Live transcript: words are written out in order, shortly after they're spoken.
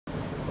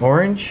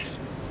Orange.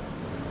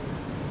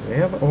 We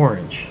have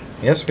orange.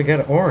 Yes, we got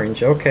an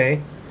orange.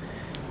 Okay.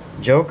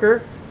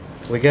 Joker.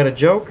 We got a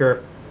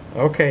joker.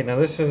 Okay, now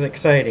this is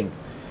exciting.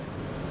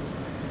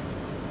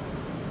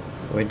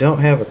 We don't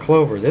have a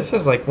clover. This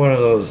is like one of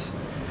those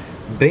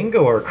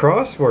bingo or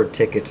crossword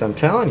tickets. I'm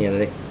telling you,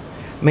 they're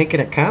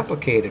making it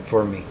complicated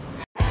for me.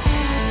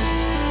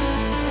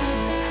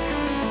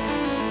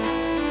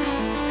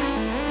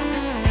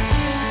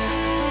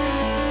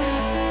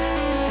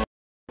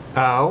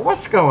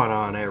 What's going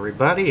on,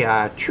 everybody?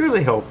 I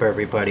truly hope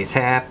everybody's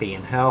happy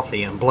and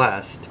healthy and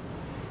blessed.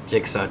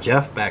 Jigsaw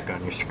Jeff back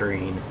on your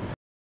screen.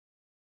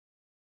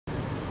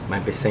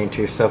 Might be saying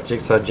to yourself,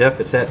 Jigsaw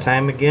Jeff, it's that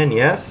time again.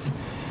 Yes,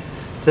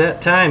 it's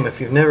that time. If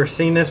you've never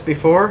seen this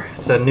before,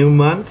 it's a new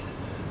month.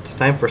 It's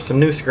time for some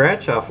new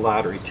scratch-off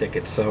lottery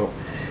tickets. So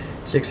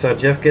Jigsaw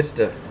Jeff gets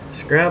to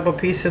scrabble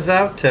pieces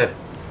out to,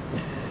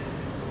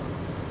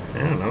 I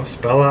don't know,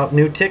 spell out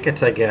new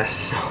tickets, I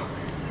guess.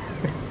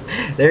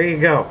 There you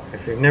go.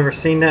 If you've never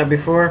seen that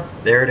before,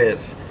 there it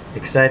is.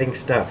 Exciting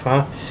stuff,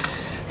 huh?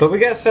 But we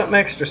got something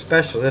extra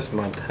special this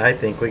month, I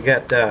think. We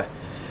got, well,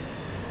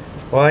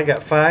 I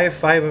got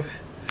five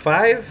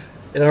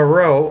in a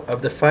row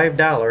of the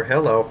 $5,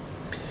 hello,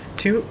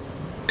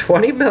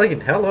 20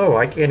 million, hello,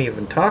 I can't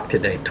even talk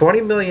today,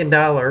 $20 million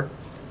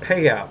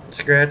payout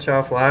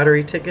scratch-off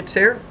lottery tickets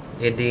here.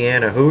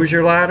 Indiana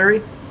Hoosier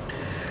Lottery.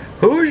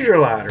 Hoosier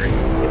Lottery,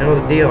 you know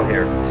the deal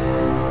here.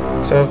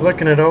 So I was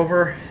looking it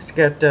over. It's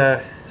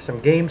got some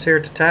games here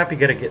at the top. You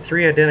got to get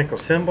 3 identical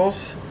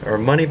symbols or a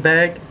money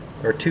bag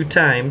or 2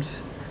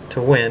 times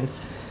to win.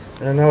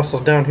 And then also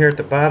down here at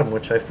the bottom,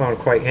 which I found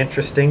quite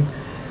interesting,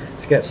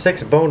 it's got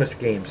 6 bonus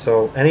games.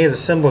 So any of the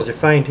symbols you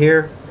find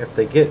here, if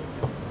you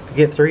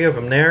get 3 of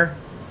them there,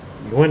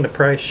 you win the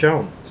prize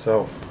shown.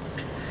 So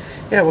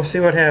yeah, we'll see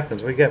what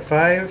happens. We got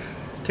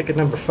ticket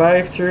number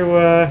 5 through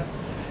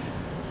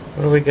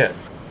what do we got?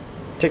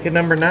 Ticket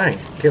number 9.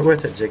 Get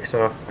with it,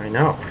 Jigsaw. I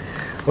know.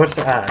 What's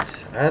the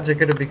odds? Odds are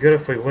going to be good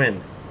if we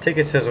win.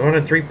 Ticket says 1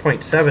 in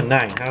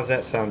 3.79. How's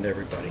that sound to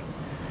everybody?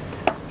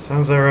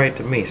 Sounds alright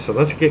to me. So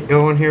let's get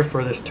going here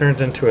before this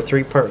turns into a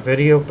 3-part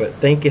video. But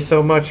thank you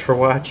so much for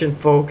watching,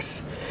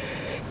 folks.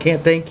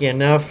 Can't thank you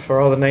enough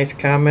for all the nice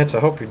comments.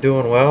 I hope you're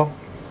doing well.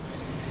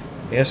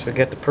 Yes, we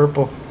got the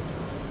purple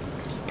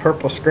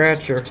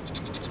scratcher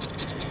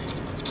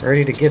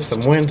ready to get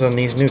some wins on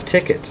these new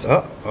tickets.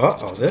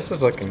 Uh-oh, this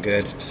is looking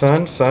good.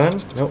 Sun,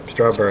 nope,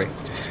 strawberry.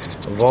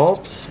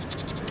 Vault,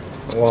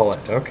 wallet.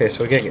 Okay,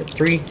 so we gotta get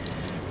three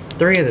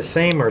of the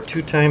same or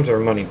 2 times our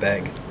money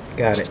bag.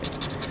 Got it.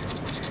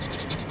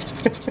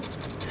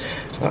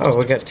 Oh,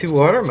 we got 2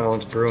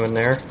 watermelons brewing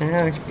there.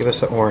 Yeah, give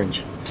us an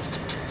orange.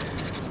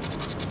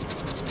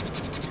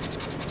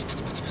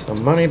 So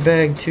money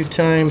bag 2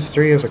 times,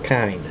 3 of a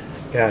kind.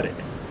 Got it.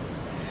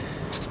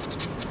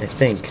 I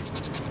think.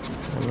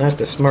 I'm not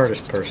the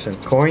smartest person.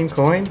 Coin?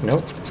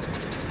 Nope.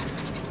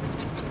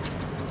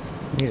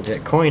 Needed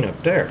that coin up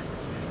there.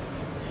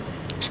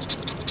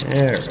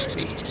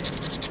 Alrighty.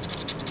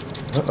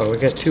 Uh-oh, we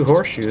got 2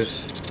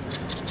 horseshoes.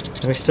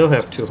 And we still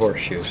have 2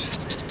 horseshoes.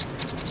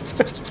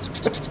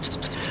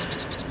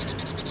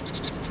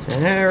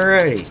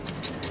 Alrighty.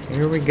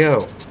 Here we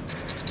go.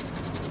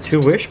 2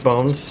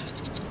 wishbones.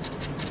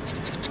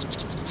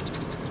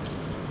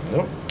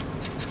 Nope.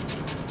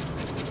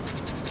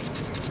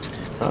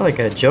 Oh, they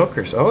got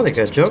jokers. Oh, they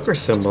got joker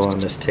symbol on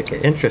this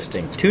ticket.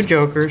 Interesting. 2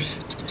 jokers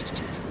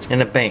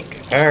and a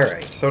bank.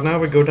 Alright, so now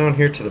we go down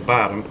here to the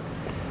bottom.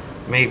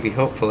 Maybe,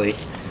 hopefully.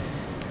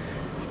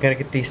 Gotta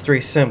get these 3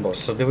 symbols.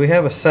 So do we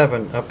have a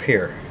 7 up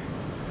here?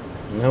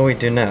 No, we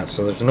do not.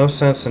 So there's no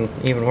sense in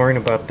even worrying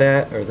about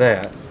that or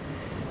that.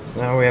 So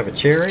now we have a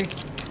cherry.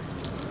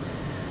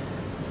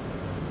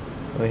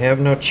 We have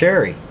no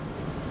cherry.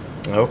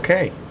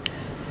 Okay.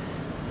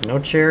 No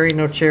cherry,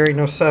 no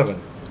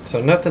 7.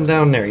 So nothing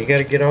down there. You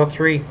gotta get all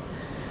 3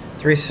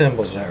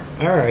 symbols there.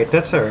 Alright,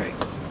 that's alright.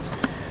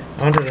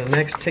 On to the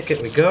next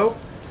ticket we go.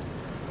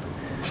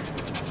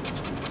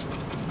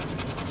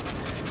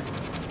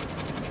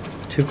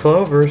 Two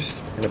clovers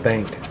and a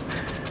bank.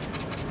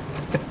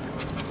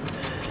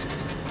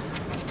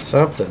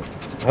 Something.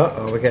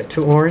 Uh-oh, we got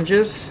 2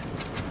 oranges.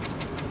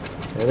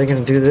 Are they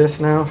going to do this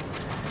now?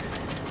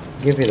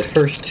 Give you the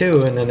first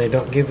 2 and then they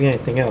don't give you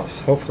anything else.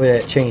 Hopefully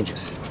that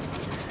changes.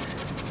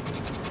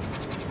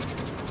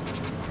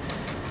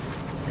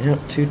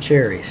 Yep, 2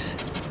 cherries.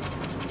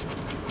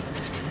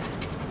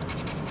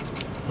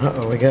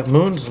 Uh-oh, we got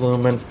moons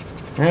looming.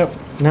 Yep,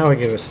 now we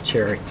give us a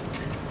cherry.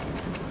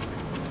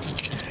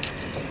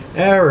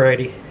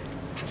 Alrighty.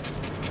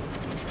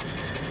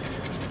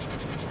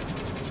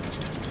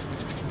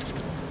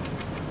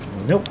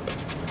 Nope.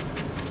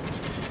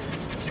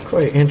 It's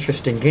quite an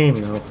interesting game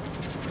though.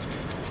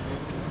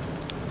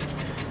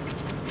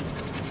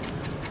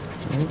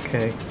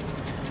 Okay.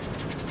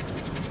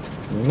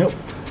 Nope.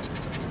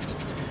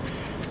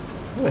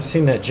 I haven't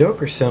seen that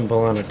joker symbol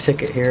on a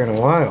ticket here in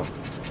a while.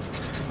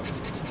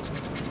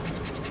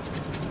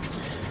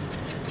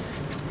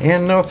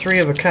 And no 3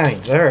 of a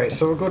kind. Alright,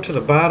 so we'll go to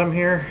the bottom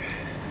here.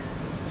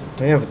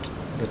 We have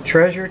The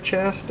treasure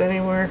chest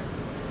anywhere?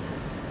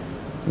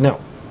 No.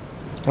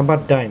 How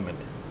about diamond?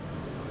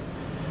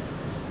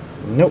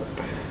 Nope.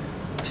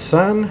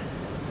 Sun?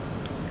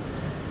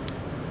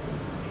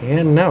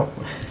 And no.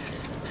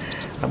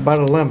 How about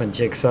a lemon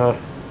jigsaw?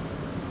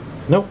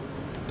 Nope.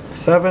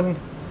 7?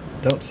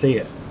 Don't see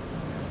it.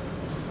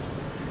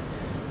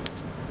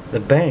 The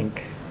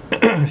bank.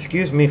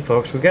 Excuse me,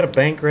 folks. We got a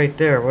bank right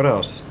there. What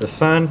else? The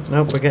sun?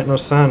 Nope, we got no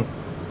sun.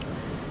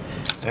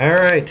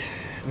 Alright.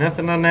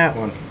 Nothing on that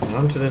one.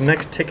 On to the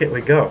next ticket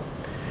we go.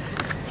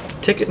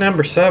 Ticket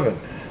number 7.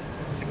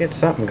 Let's get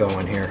something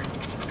going here.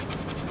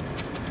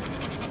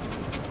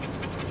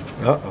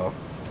 Uh-oh.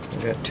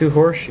 We got 2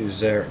 horseshoes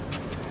there.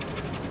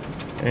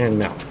 And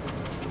no.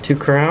 2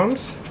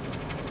 crowns.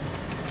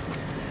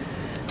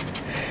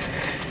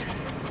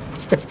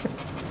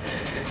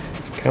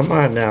 Come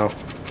on now.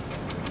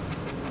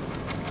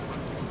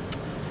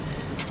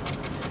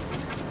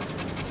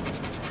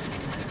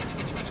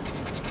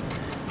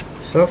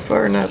 So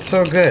far, not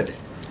so good.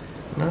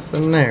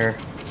 Nothing there.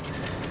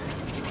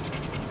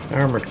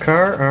 Armored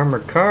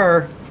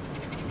car.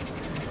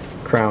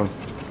 Crown.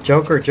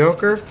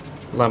 Joker,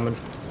 lemon.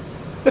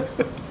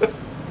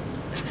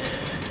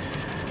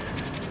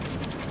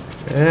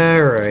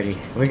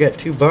 Alrighty, we got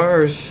 2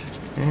 bars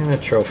and a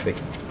trophy.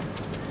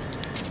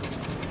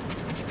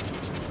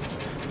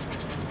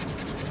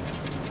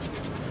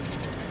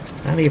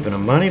 Not even a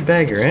money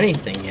bag or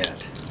anything yet.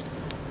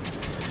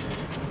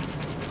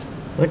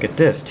 Look at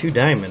this, 2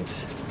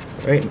 diamonds.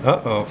 Right,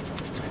 uh-oh.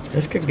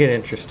 This could get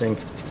interesting.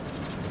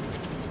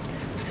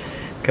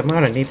 Come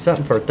on, I need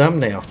something for a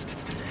thumbnail.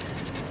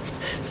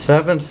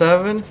 7?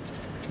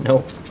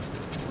 Nope.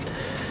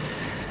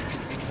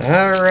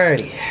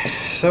 Alrighty.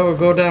 So we'll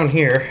go down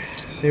here,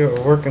 see what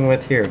we're working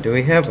with here. Do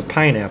we have a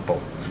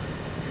pineapple?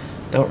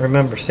 Don't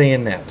remember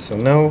seeing that. So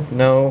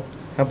no.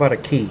 How about a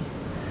key?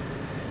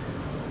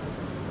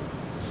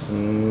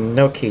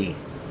 No key.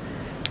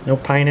 No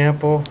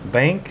pineapple.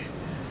 Bank?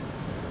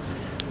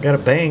 Got a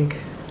bank.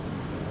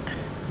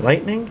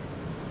 Lightning?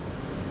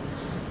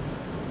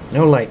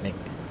 No lightning.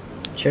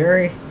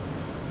 Cherry?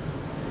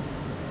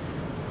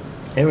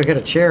 Hey, we got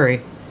a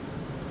cherry.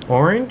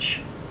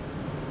 Orange?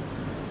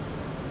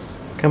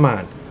 Come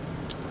on.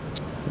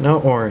 No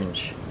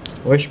orange.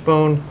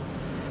 Wishbone?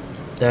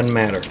 Doesn't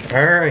matter.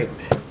 Alright.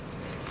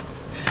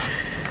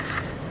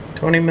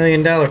 $20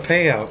 million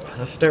payout.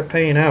 Let's start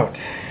paying out.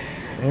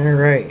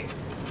 Alright.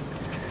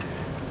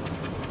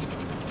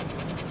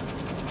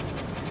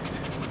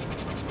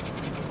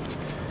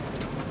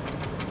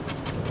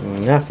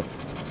 Nothing.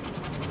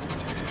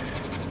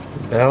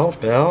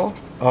 Bell.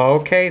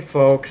 Okay,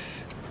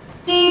 folks.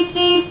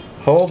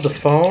 Hold the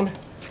phone.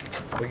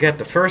 We got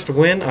the first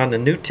win on the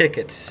new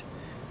tickets.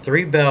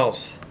 3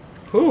 bells.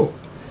 Whew.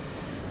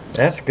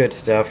 That's good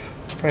stuff.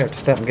 Probably have to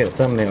stop and get a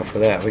thumbnail for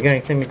that. We got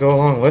anything to go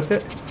along with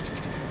it?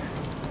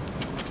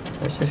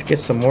 Let's just get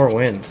some more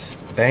wins.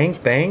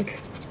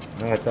 Bank.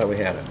 Oh, I thought we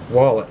had it.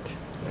 Wallet.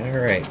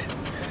 Alright.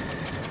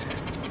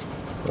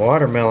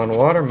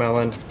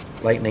 Watermelon.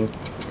 Lightning.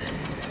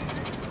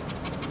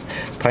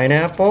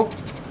 Pineapple.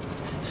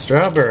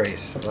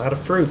 Strawberries. A lot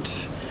of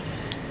fruits.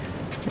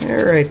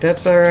 Alright,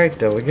 that's alright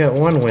though. We got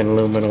 1 win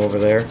looming over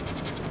there.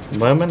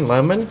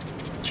 Lemon.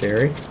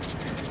 Cherry.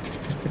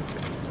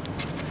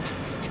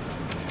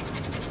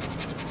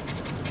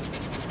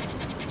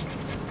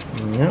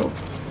 Nope.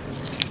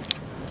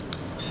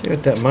 See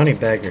what that money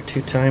bagger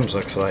 2 times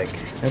looks like.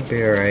 That'd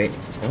be alright.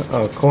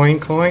 Uh-oh,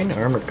 coin,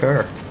 armored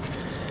car.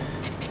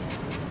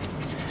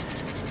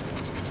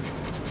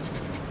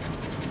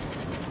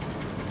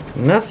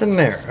 Nothing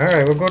there.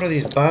 Alright, we'll go to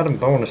these bottom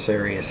bonus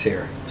areas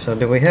here. So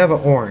do we have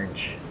an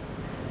orange?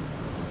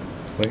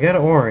 We got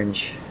an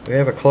orange. Do we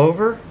have a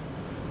clover?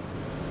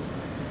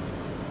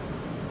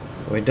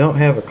 We don't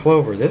have a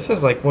clover. This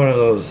is like one of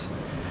those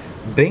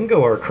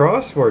bingo or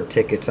crossword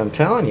tickets. I'm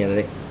telling you,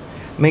 they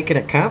making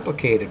it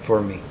complicated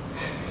for me.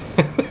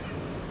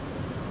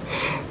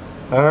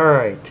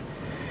 Alright.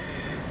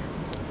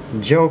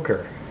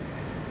 Joker.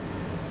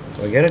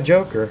 We got a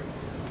joker.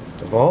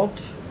 The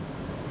vault.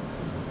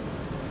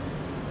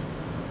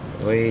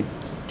 We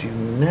do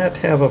not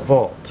have a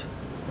vault.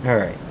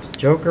 Alright.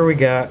 Joker we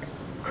got.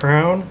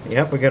 Crown.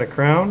 Yep, we got a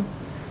crown.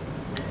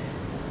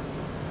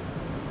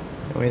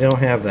 And we don't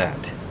have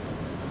that.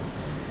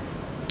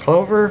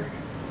 Clover.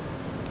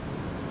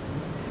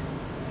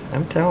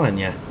 I'm telling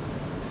you.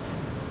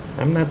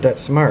 I'm not that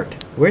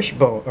smart.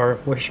 Wishbone.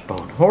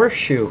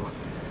 Horseshoe.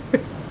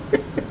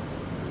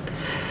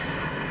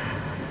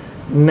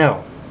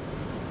 No.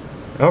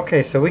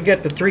 Okay, so we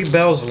got the 3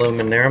 bells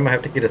looming there. I'm going to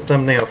have to get a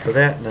thumbnail for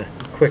that in a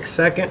quick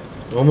second.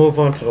 We'll move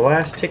on to the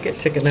last ticket,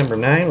 ticket number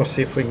 9. We'll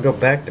see if we can go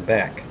back to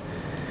back.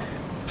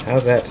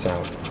 How's that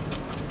sound?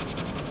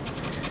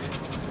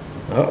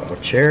 Uh-oh,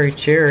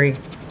 cherry.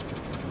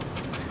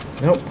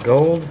 Nope,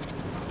 gold.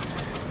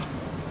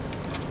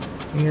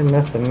 And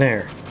nothing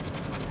there.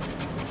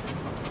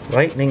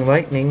 Lightning,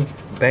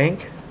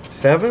 bank.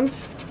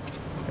 7s?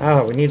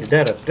 Oh, we needed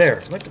that up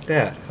there. Look at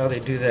that, how they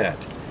do that.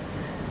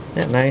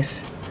 Isn't that nice?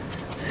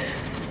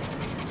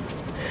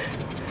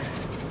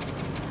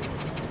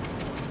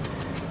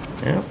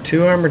 Yep,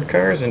 2 armored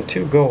cars and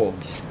 2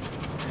 golds.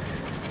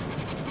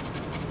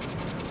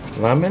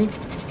 Lemon.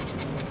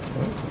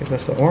 Oh, give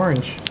us an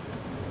orange.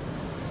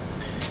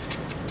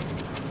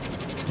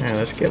 Yeah,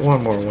 let's get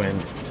one more win.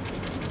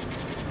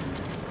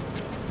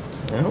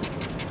 Nope.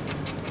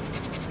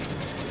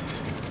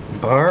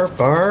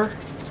 Bar.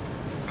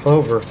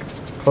 Clover.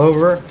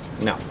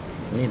 No,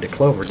 we need the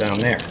clover down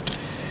there.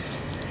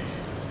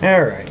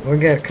 Alright, we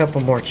got a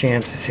couple more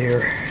chances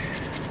here.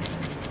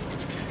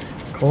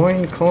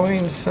 Coin,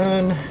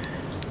 son.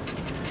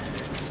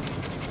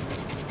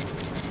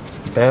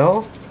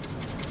 Bell.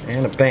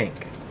 And a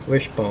bank.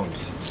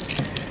 Wishbones.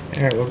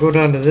 Alright, we'll go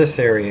down to this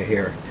area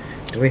here.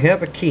 Do we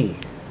have a key?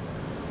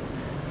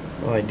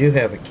 Well, I do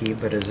have a key,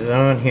 but is it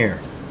on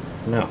here?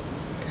 No.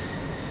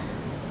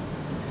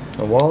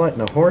 A wallet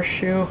and a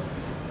horseshoe.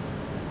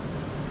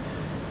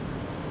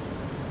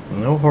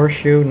 No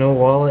horseshoe, no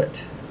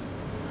wallet.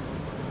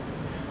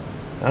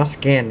 I'll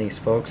scan these,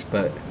 folks,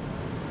 but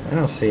I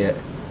don't see it.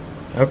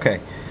 Okay.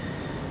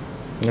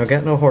 No,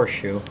 got no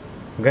horseshoe.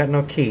 We got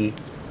no key.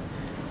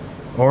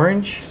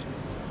 Orange.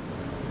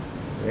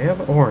 We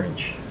have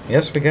orange.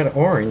 Yes, we got an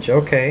orange.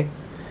 Okay.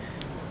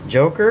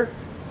 Joker.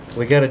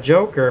 We got a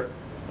joker.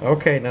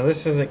 Okay, now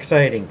this is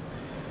exciting.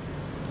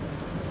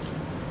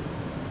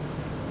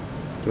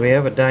 Do we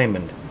have a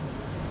diamond?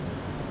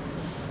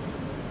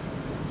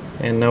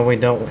 And no, we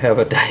don't have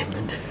a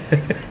diamond.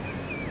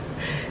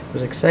 It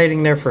was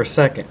exciting there for a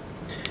second.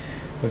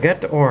 We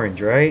got the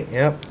orange, right?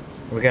 Yep.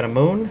 We got a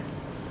moon.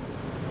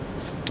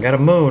 We got a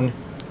moon.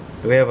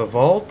 Do we have a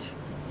vault?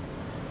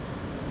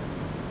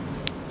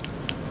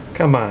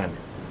 Come on.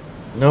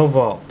 No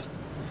vault.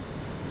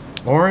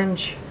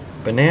 Orange.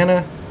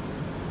 Banana.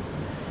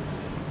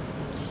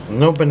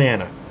 No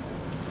banana.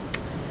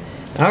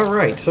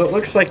 Alright, so it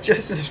looks like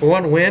just this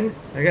one win.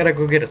 I gotta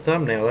go get a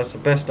thumbnail. That's the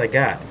best I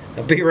got.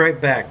 I'll be right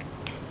back.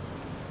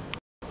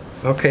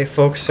 Okay,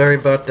 folks, sorry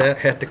about that.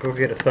 Had to go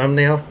get a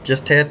thumbnail.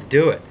 Just had to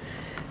do it.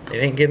 They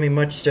didn't give me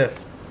much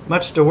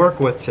to work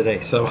with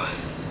today, so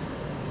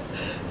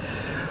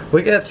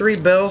we got 3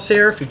 bells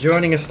here if you're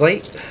joining us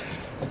late.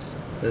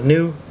 The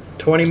new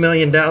 $20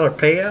 million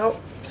payout.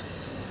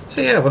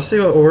 So yeah, we'll see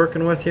what we're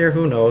working with here.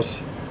 Who knows?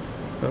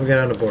 What we got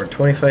on the board?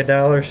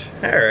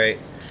 $25. Alright.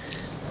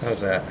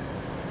 How's that?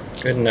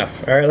 Good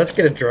enough. Alright, let's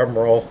get a drum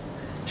roll.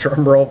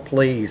 Drum roll,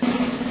 please.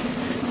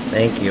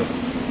 Thank you.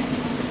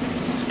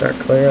 Start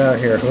clear out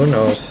here. Who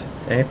knows?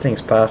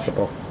 Anything's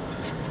possible.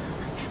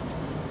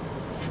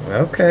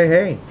 Okay,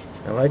 hey.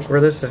 I like where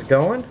this is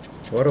going.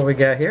 What do we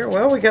got here?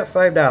 Well, we got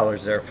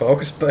 $5 there,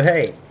 folks. But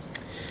hey,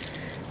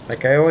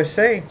 like I always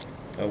say,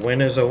 a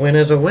win is a win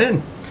is a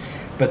win.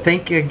 But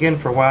thank you again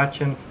for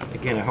watching.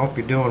 Again, I hope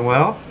you're doing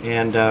well.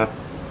 And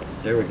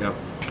there we go.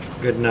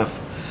 Good enough.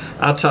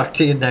 I'll talk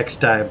to you next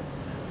time.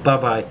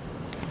 Bye-bye.